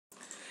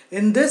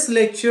In this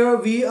lecture,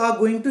 we are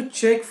going to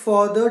check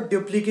for the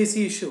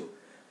duplicacy issue,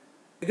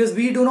 because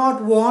we do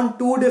not want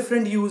two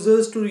different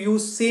users to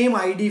use same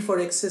ID for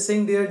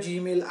accessing their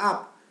Gmail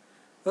app.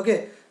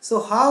 Okay,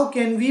 so how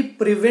can we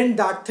prevent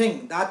that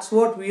thing? That's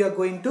what we are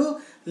going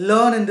to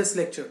learn in this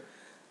lecture.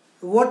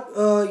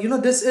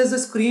 This is the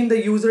screen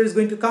the user is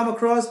going to come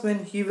across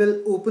when he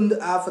will open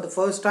the app for the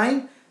first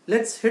time.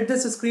 Let's hit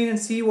this screen and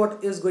see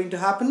what is going to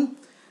happen.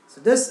 So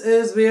this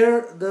is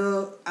where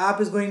the app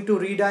is going to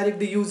redirect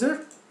the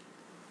user.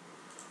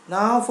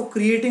 Now for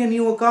creating a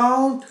new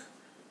account,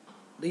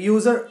 the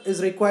user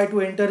is required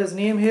to enter his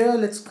name here.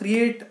 Let's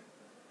create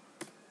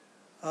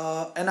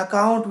an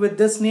account with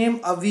this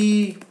name,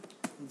 Avi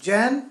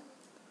Jan.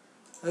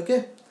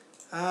 Okay,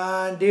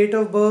 and date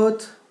of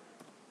birth.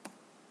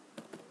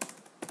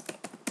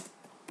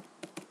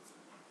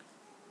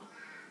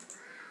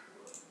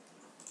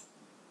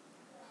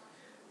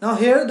 Now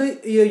here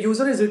the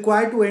user is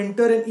required to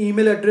enter an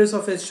email address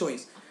of his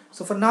choice.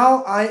 So for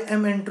now I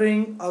am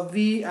entering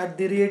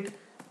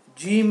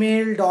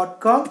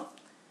avi@gmail.com.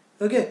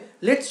 Okay,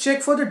 let's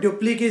check for the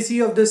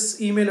duplicacy of this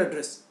email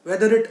address,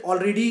 whether it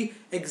already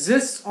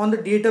exists on the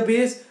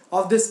database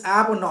of this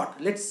app or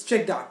not. Let's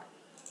check that.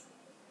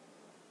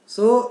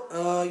 So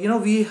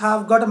we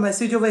have got a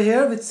message over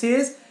here which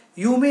says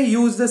you may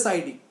use this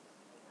ID.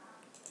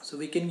 So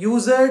we can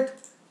use it.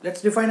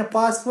 Let's define a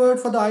password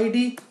for the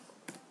ID.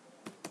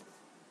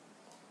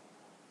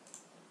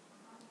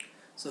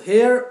 So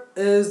here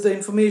is the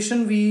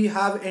information we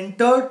have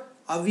entered,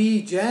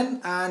 Avi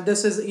Jain, and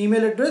this is the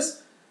email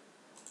address.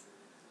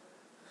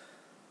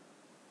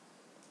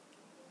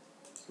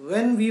 So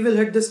when we will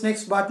hit this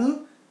next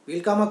button,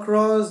 we'll come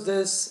across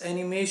this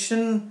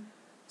animation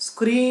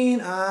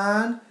screen,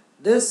 and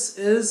this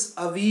is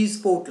Avi's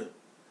portal.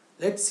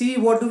 Let's see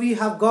what do we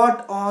have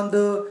got on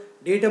the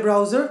data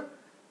browser.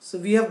 So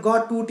we have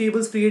got two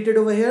tables created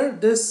over here.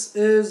 This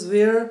is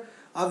where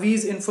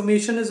Avi's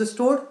information is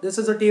stored. This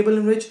is a table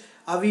in which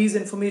Avi's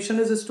information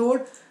is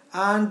stored,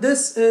 and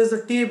this is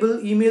the table,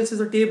 emails is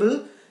a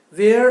table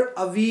where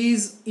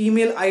Avi's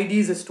email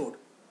ID is stored.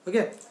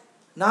 Okay,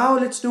 now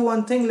let's do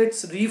one thing.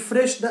 Let's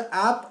refresh the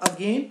app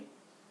again,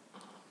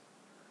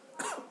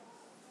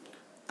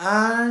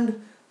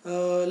 and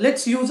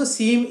let's use the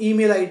same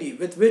email ID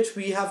with which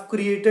we have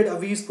created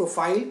Avi's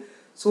profile,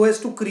 so as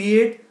to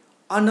create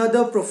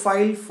another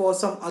profile for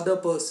some other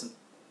person.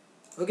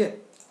 Okay,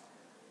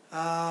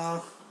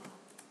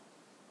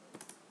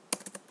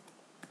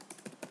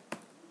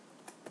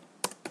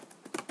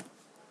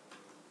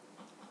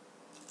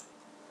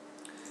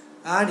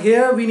 and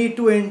here we need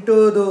to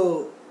enter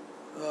the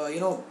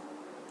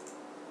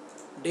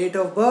date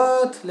of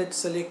birth. Let's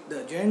select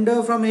the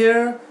gender from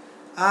here,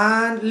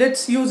 and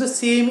let's use the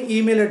same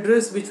email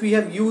address which we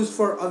have used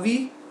for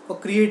Avi for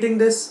creating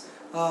this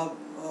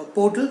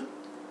portal.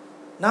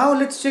 Now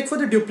let's check for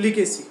the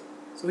duplicacy.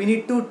 So we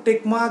need to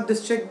tick mark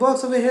this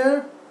checkbox over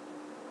here.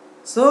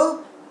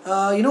 So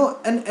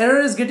an error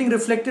is getting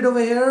reflected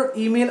over here.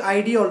 Email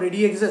ID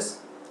already exists.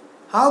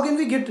 How can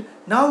we get,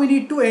 now we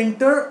need to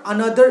enter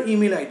another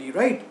email ID,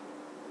 right?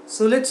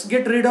 So let's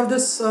get rid of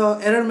this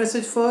error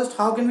message first.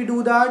 How can we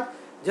do that?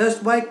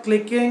 Just by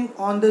clicking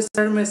on this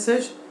error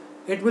message,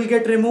 it will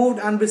get removed,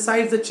 and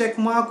besides the check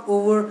mark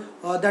over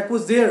that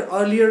was there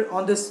earlier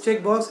on this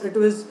checkbox, it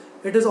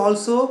is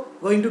also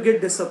going to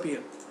get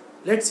disappear.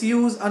 Let's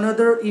use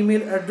another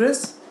email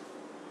address.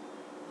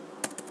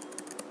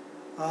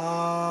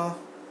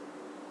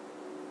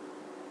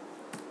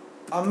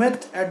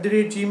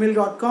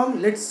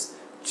 Amit@gmail.com. Let's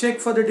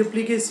check for the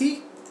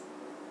duplicacy.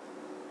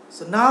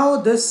 So now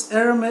this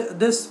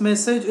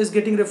message is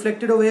getting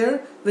reflected over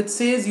here, which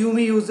says you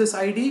may use this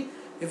ID.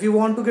 If you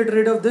want to get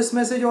rid of this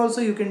message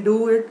also, you can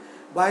do it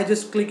by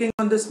just clicking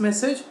on this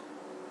message.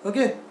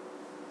 Okay,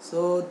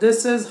 so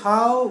this is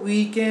how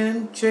we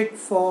can check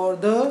for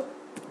the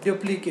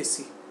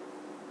duplicacy.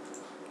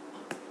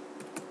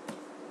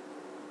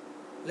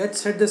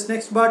 Let's hit this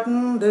next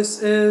button.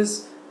 This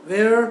is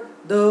where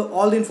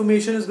all the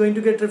information is going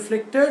to get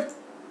reflected.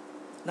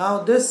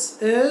 Now this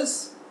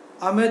is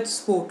Amit's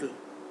portal.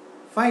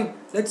 Fine,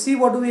 let's see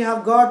what do we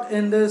have got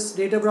in this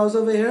data browser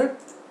over here.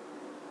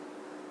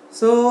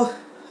 So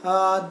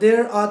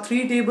there are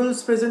three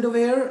tables present over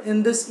here.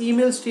 In this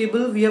emails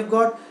table, we have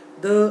got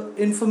the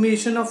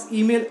information of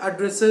email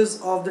addresses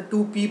of the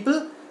two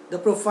people, the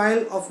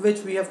profile of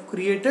which we have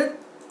created.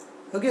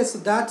 Okay, so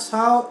that's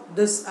how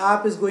this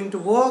app is going to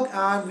work,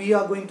 and we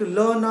are going to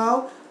learn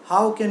now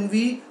how can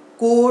we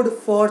code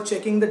for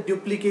checking the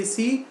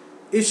duplicacy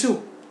issue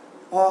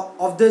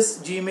of this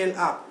Gmail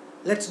app.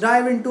 Let's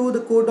dive into the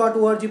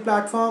code.org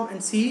platform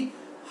and see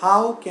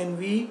how can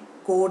we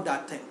code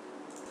that thing.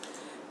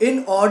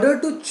 In order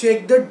to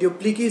check the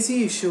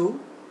duplicacy issue,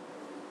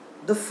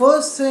 the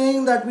first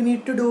thing that we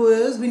need to do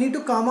is we need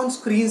to come on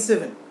screen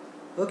 7.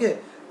 Okay,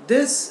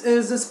 this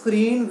is the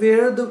screen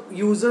where the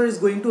user is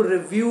going to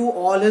review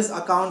all his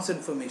accounts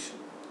information.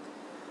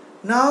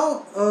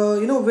 Now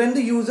when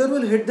the user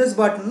will hit this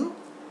button,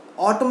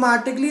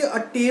 automatically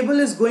a table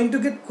is going to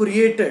get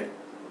created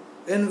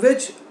in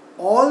which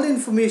all the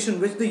information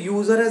which the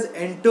user has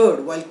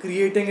entered while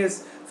creating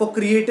his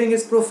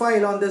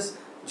profile on this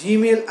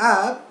Gmail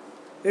app,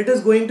 it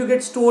is going to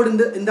get stored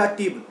in that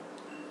table.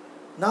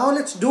 Now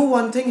let's do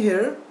one thing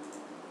here.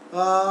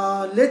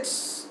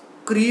 Let's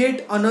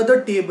create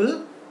another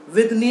table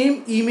with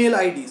name email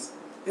IDs,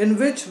 in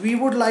which we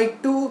would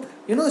like to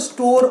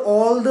store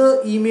all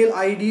the email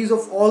IDs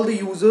of all the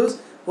users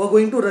who are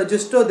going to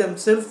register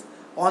themselves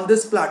on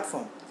this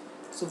platform.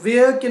 So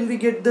where can we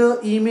get the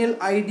email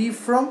ID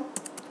from?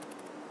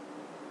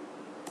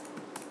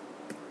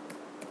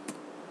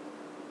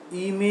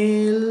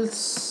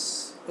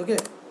 Emails, okay,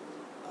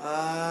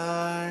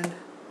 and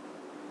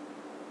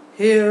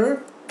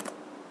here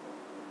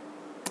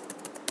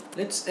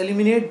let's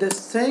eliminate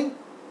this thing,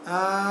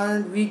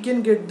 and we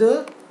can get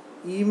the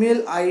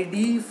email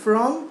ID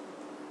from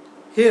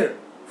here,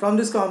 from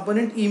this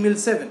component email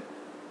 7.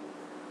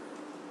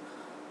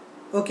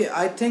 Okay,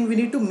 I think we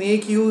need to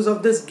make use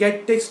of this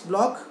get text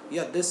block.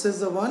 Yeah, this is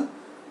the one.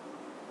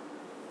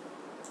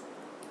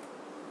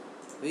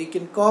 We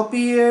can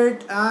copy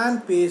it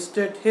and paste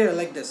it here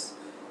like this.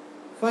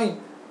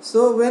 Fine.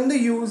 So when the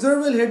user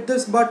will hit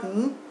this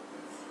button,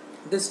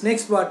 this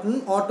next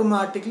button,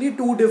 automatically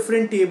two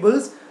different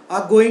tables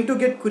are going to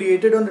get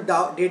created on the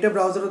data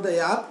browser of the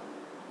app.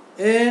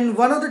 In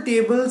one of the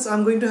tables,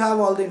 I'm going to have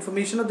all the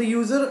information of the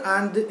user,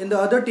 and in the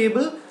other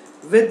table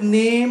with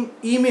name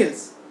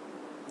emails,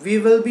 we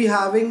will be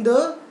having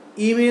the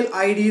email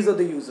IDs of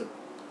the user.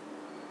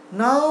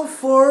 Now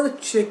for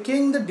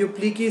checking the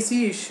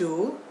duplicacy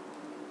issue,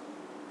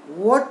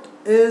 what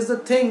is the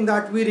thing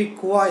that we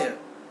require?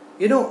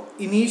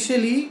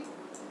 Initially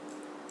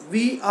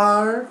we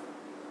are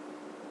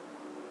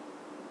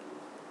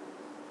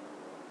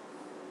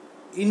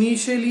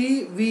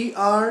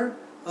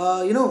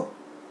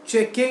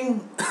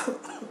checking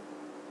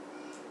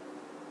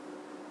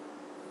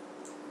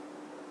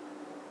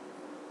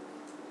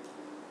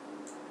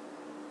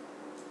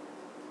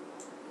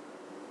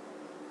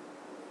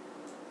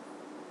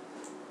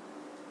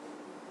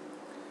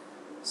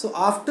so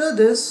after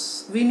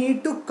this we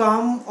need to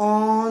come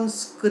on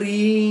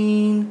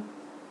screen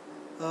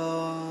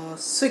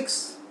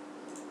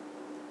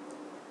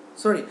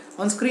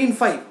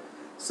 5.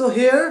 So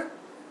here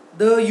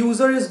the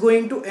user is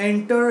going to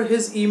enter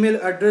his email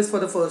address for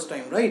the first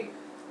time, right?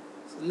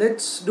 So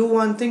let's do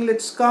one thing.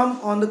 Let's come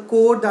on the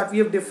code that we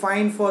have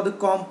defined for the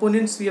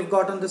components we have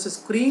got on this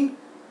screen.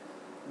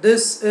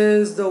 This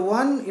is the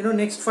one,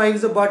 next 5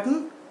 is the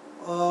button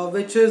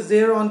which is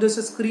there on this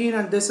screen,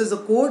 and this is the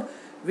code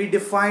we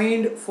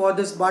defined for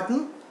this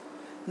button.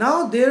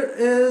 Now there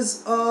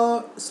is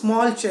a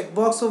small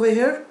checkbox over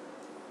here.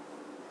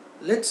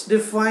 Let's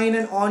define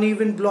an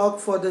uneven block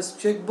for this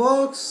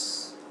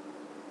checkbox,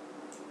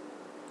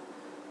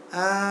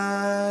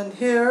 and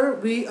here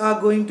we are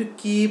going to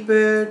keep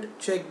it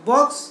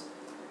checkbox,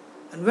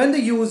 and when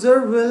the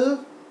user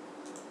will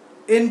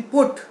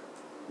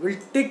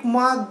tick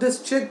mark this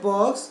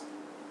checkbox,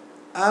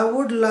 I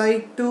would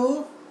like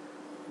to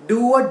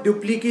do a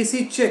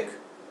duplicacy check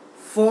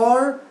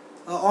for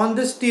on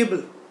this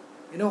table,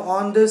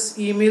 on this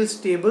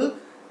emails table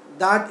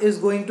that is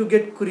going to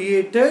get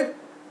created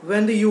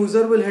when the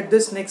user will hit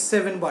this next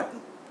 7 button.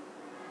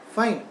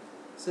 Fine.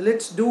 So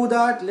let's do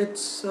that.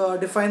 Let's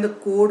define the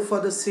code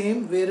for the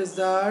same. Where is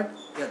that?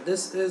 Yeah,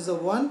 this is the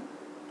one,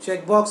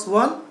 checkbox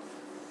 1.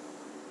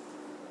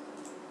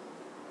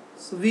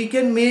 So we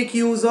can make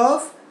use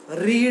of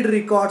read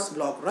records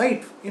block,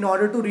 right? In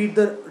order to read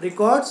the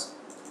records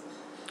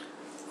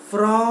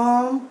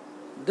from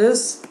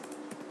this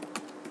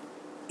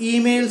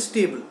emails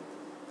table.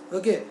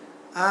 Okay,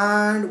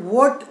 and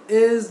what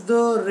is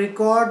the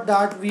record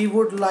that we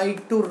would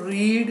like to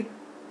read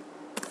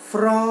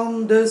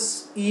from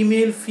this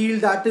email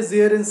field that is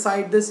there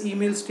inside this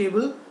emails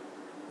table?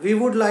 We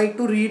would like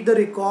to read the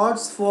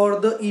records for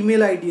the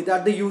email ID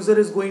that the user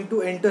is going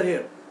to enter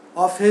here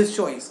of his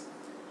choice.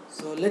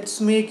 So let's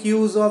make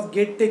use of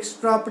get text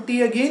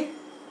property again.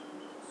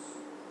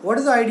 What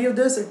is the ID of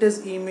this? It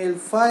is email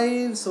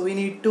 5. So we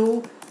need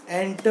to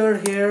enter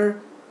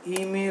here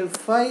email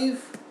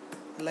 5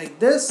 like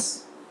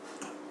this,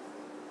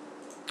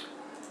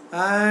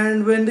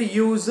 and when the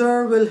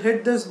user will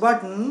hit this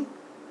button,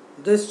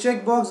 this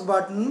checkbox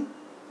button,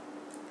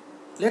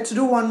 let's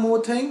do one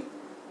more thing.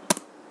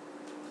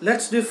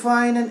 Let's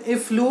define an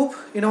if loop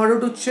in order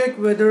to check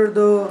whether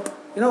the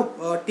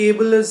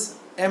table is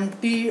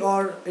empty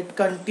or it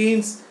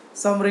contains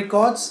some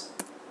records.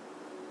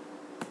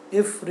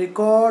 If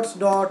records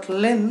dot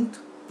length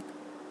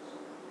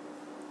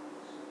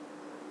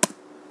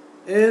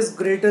is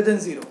greater than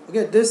 0.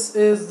 Okay, this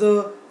is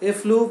the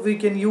if loop we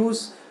can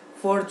use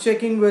for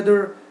checking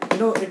whether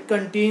it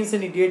contains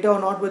any data or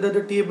not, whether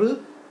the table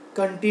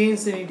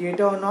contains any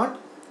data or not.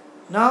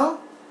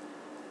 Now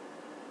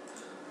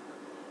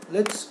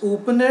let's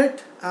open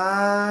it,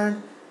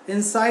 and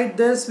inside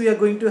this we are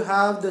going to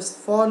have this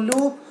for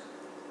loop,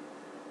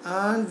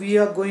 and we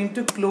are going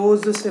to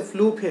close this if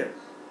loop here.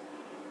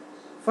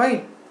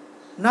 Fine.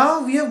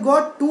 Now we have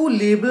got two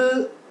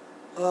labels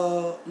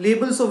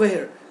over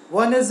here.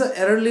 one is the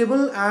error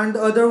label and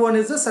the other one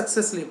is the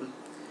success label.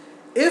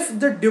 If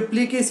the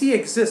duplicacy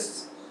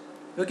exists,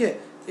 okay,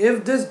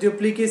 if this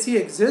duplicacy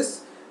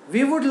exists,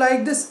 we would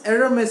like this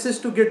error message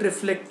to get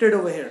reflected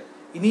over here.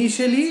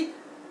 Initially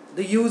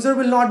the user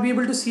will not be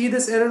able to see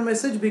this error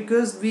message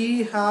because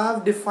we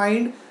have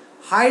defined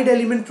hide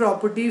element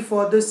property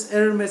for this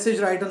error message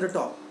right on the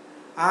top,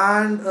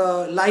 and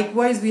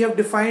likewise we have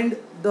defined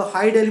the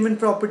hide element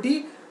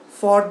property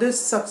for this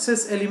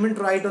success element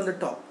right on the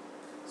top.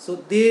 So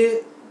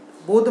they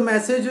both the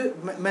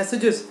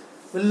messages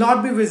will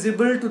not be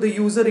visible to the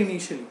user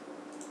initially.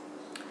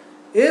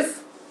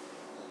 If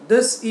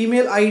this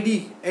email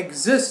ID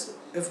exists,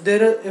 if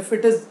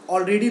it is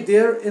already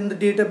there in the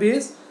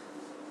database,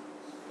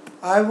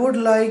 I would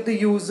like the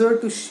user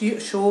to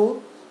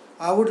show,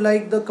 I would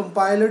like the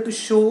compiler to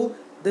show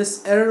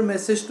this error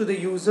message to the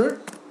user,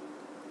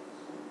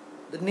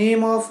 the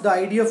name of the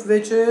ID of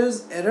which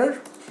is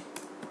error.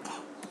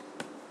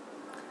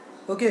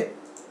 Okay,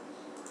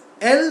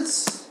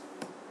 else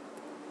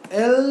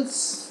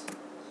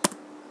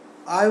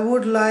I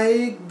would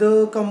like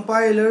the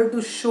compiler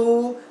to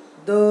show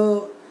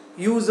the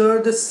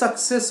user the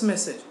success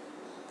message.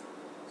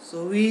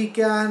 So we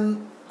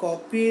can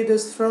copy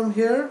this from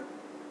here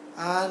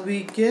and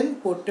we can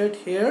put it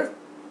here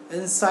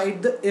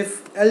inside the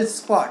if else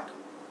part,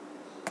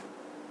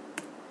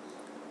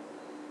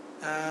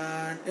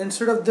 and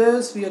instead of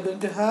this we are going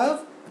to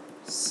have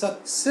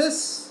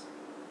success.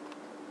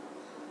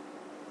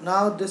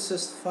 Now this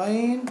is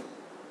fine.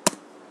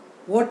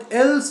 What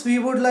else we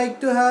would like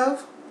to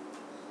have?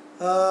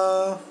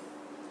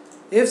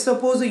 If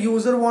suppose the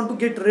user want to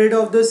get rid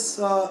of this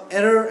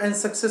error and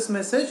success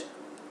message,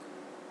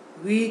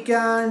 he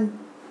can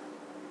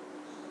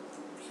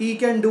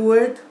do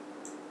it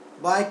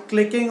by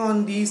clicking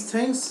on these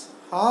things.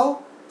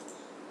 How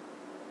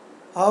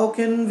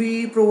can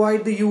we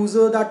provide the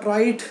user that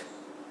right?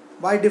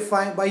 By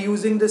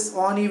using this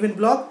on even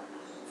block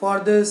for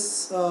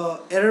this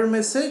error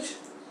message,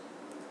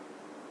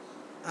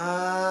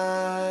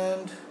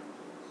 and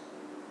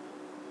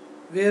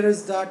where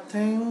is that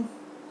thing?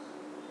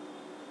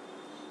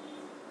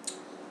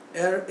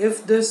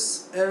 If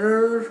this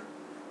error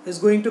is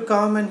going to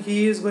come and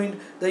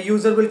the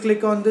user will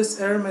click on this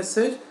error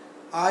message,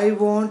 I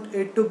want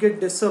it to get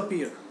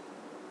disappear.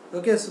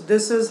 Okay, so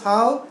this is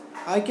how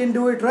I can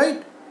do it,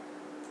 right?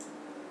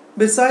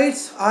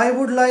 Besides, I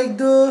would like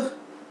the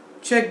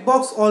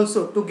checkbox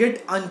also to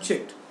get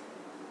unchecked.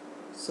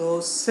 So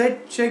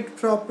set checked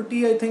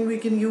property, I think we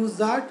can use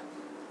that.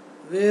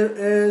 Where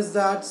is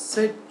that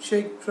set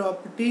checked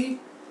property?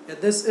 Yeah,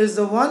 this is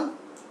the one.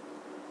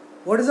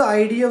 What is the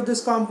ID of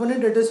this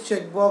component? It is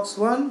checkbox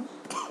 1.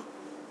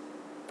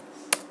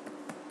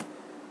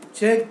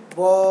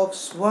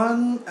 Checkbox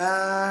 1,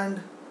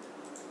 and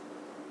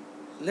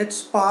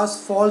let's pass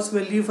false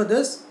value for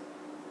this.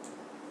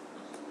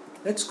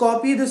 Let's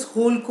copy this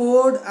whole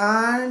code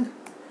and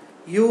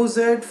use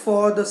it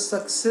for the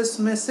success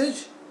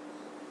message.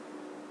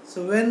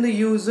 So when the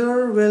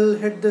user will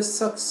hit the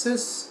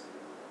success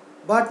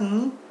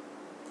button,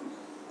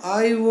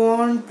 I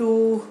want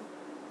to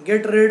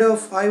get rid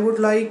of, I would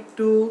like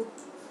to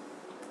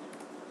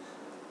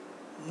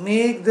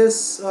make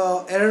this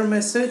error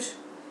message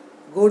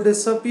go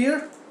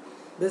disappear.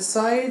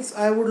 Besides,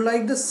 I would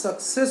like the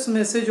success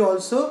message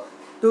also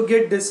to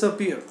get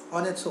disappear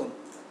on its own.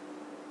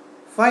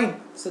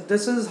 Fine. So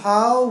this is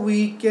how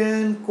we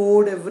can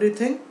code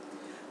everything.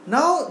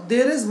 Now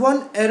there is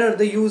one error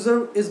the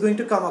user is going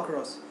to come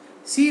across.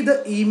 See,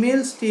 the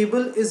emails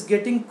table is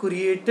getting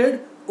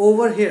created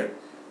over here.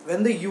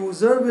 When the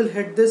user will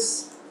hit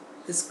this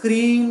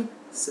screen,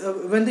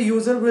 when the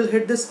user will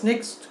hit this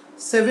next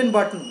 7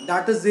 button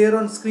that is there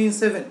on screen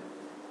 7,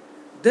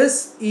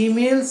 this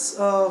emails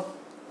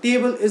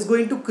table is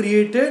going to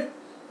create it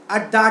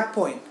at that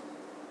point.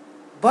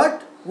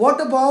 But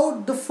what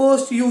about the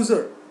first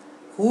user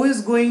who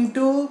is going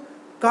to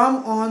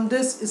come on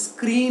this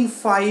screen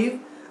 5,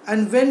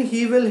 and when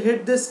he will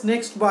hit this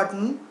next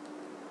button,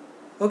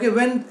 okay,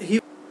 when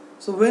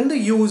the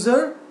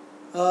user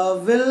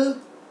will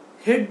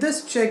hit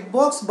this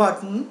checkbox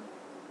button,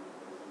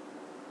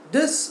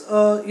 this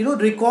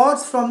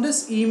records from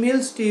this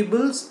emails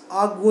tables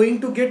are going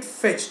to get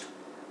fetched.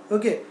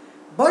 Okay,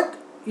 but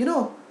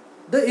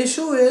the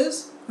issue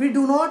is we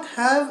do not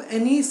have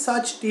any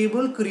such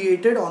table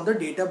created on the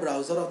data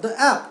browser of the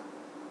app.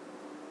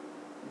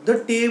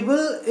 The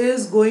table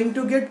is going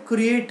to get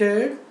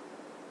created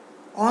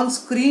on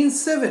screen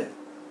 7,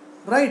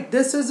 right?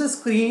 This is a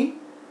screen.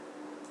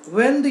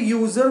 When the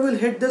user will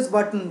hit this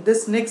button,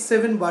 this next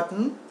 7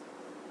 button,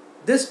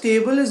 this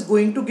table is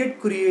going to get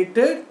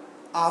created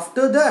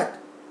after that.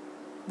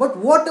 But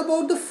what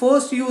about the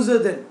first user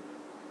then?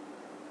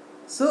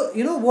 So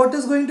what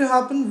is going to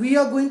happen? We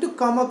are going to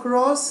come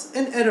across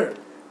an error.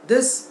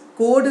 This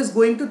code is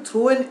going to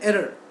throw an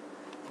error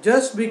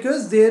just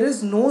because there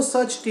is no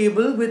such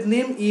table with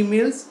name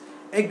emails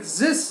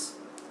exists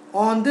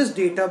on this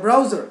data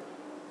browser.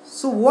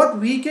 So what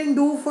we can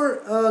do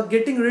for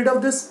getting rid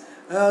of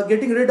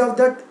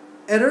that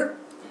error,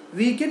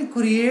 we can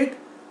create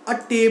a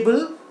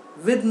table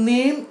with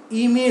name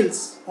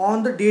emails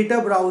on the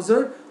data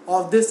browser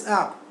of this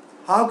app.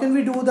 How can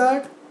we do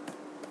that?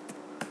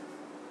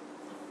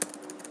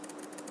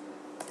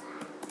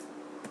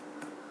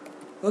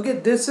 Okay,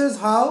 this is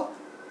how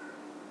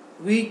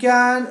we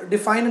can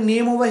define a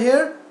name over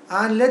here,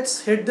 and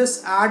let's hit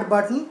this add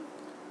button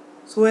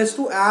so as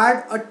to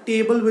add a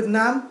table with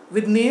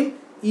name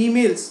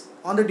emails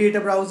on the data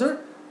browser.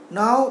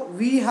 Now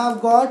we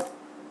have got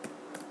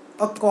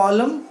a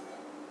column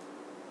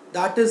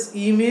that is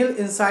email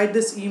inside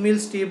this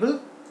emails table.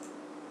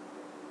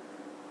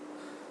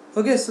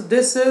 Okay, so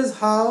this is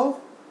how,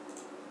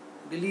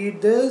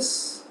 delete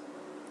this.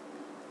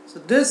 So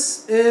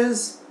this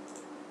is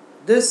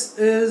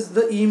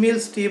the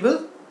emails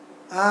table,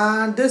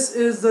 and this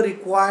is the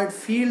required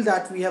field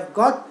that we have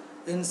got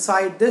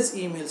inside this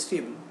emails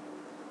table.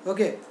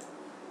 Okay,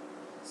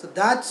 so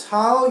that's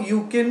how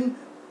you can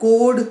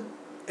code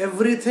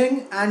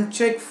everything and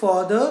check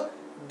for the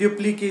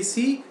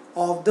duplicacy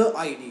of the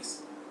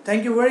IDs.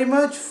 Thank you very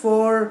much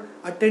for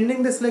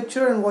attending this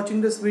lecture and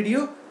watching this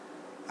video,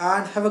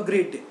 and have a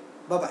great day.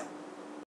 Bye bye.